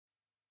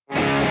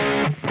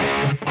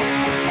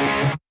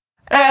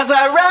As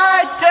I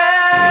ride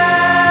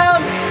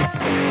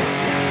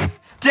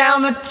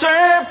down the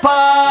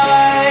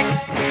turnpike,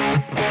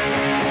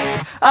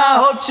 I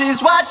hope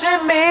she's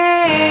watching me.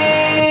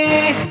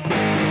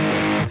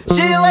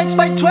 She likes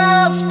my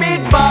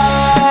 12-speed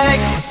bike.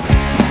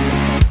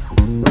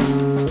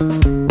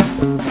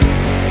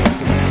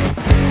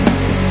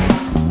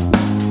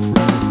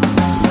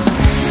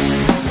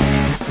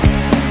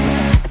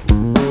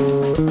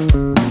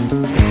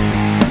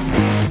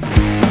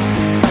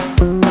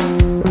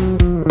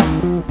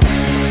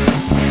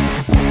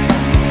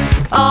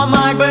 On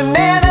my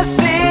banana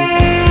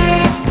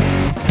seat,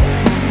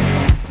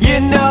 you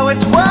know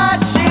it's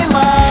what she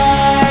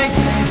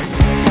likes.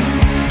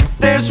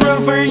 There's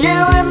room for you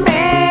and me.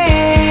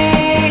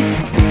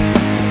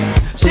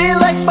 She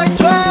likes my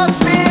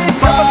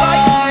 12-speed bike. Grab a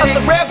bike off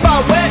the ramp,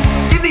 I went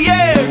in the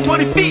air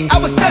 20 feet I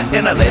was set,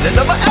 and I landed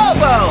on my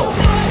elbow.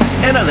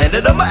 And I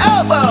landed on my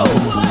elbow.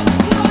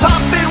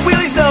 Popping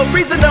wheelies, no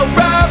reason, no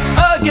rhyme.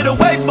 Get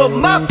away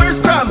from my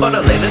first crime. But I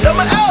landed on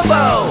my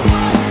elbow.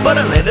 But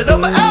I landed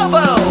on my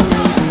elbow.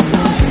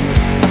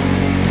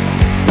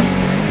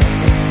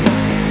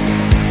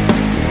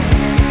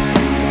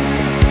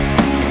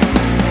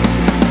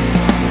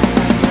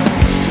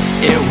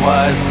 It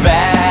was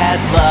bad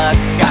luck,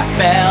 I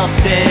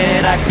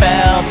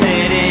felt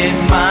it in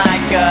my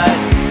gut.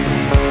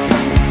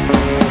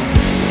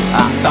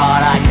 I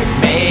thought I could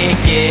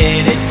make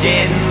it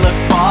didn't look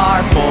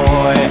far,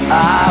 boy,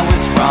 I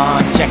was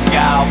wrong. Check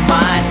out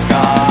my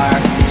scar.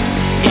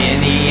 In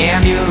the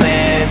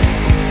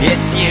ambulance,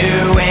 it's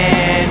you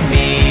and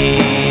me.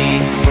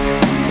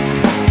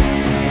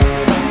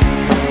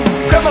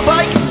 Grab my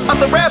bike off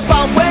the ramp,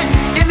 I went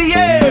in the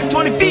air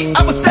 20 feet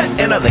I was set,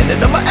 and I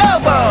landed on my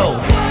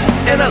elbow.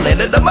 And I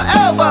landed on my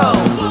elbow.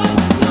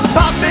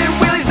 Popping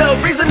wheelies, no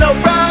reason, no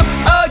rhyme.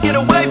 Get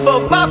away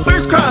from my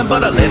first crime.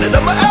 But I landed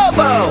on my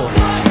elbow.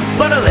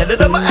 But I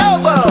landed on my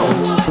elbow.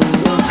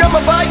 Grab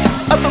my bike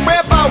off the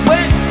ramp, I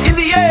went in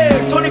the air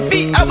 20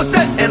 feet I was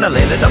set, and I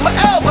landed on my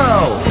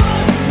elbow.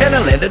 And I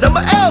landed on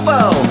my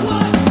elbow.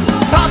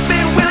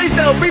 Popping wheelies,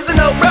 no reason,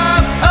 no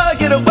rhyme.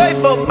 Get away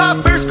from my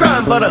first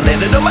crime. But I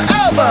landed on my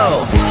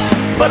elbow.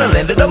 But I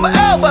landed on my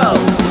elbow.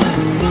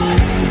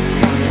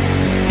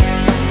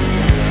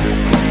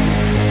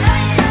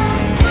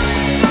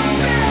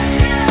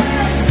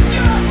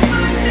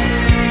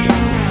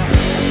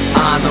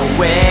 On the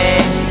way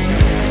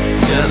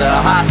to the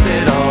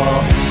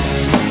hospital,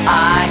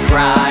 I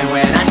cried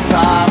when I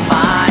saw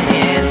my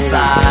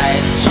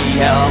insides. She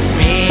helped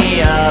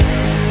me up,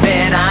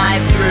 then I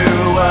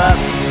threw up.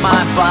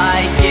 My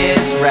bike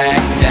is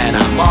wrecked and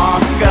I'm all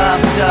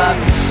scuffed up.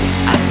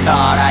 I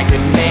thought I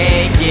could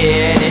make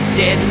it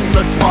didn't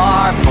look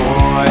far,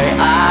 boy,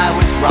 I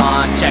was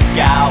wrong. Check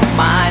out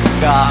my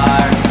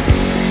scar.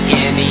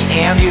 In the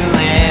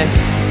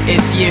ambulance,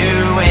 it's you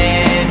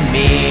and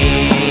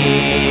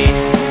me.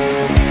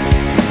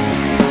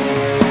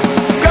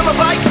 Grab my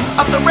bike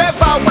off the ramp,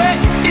 I went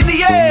in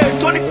the air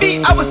 20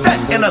 feet I was set,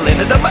 and I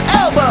landed on my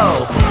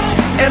elbow.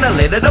 And I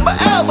landed on my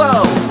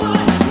elbow.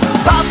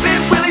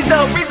 Popping wheelies,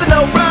 no reason,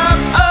 no rhyme.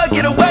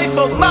 Get away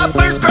from my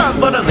first crime.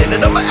 But I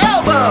landed on my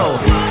elbow.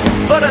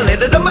 But I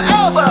landed on my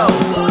elbow.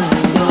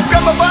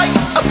 Grab my bike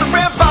off the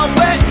ramp, I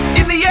went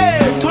in the air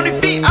 20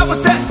 feet I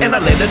was set, and I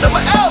landed on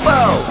my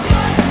elbow.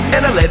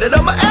 And I landed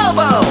on my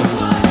elbow.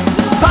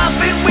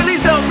 Popping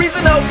wheelies, no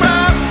reason, no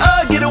rhyme.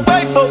 Get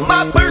away from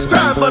my first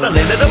crime. But I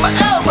landed on my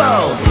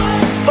elbow.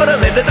 But I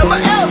landed on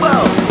my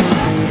elbow.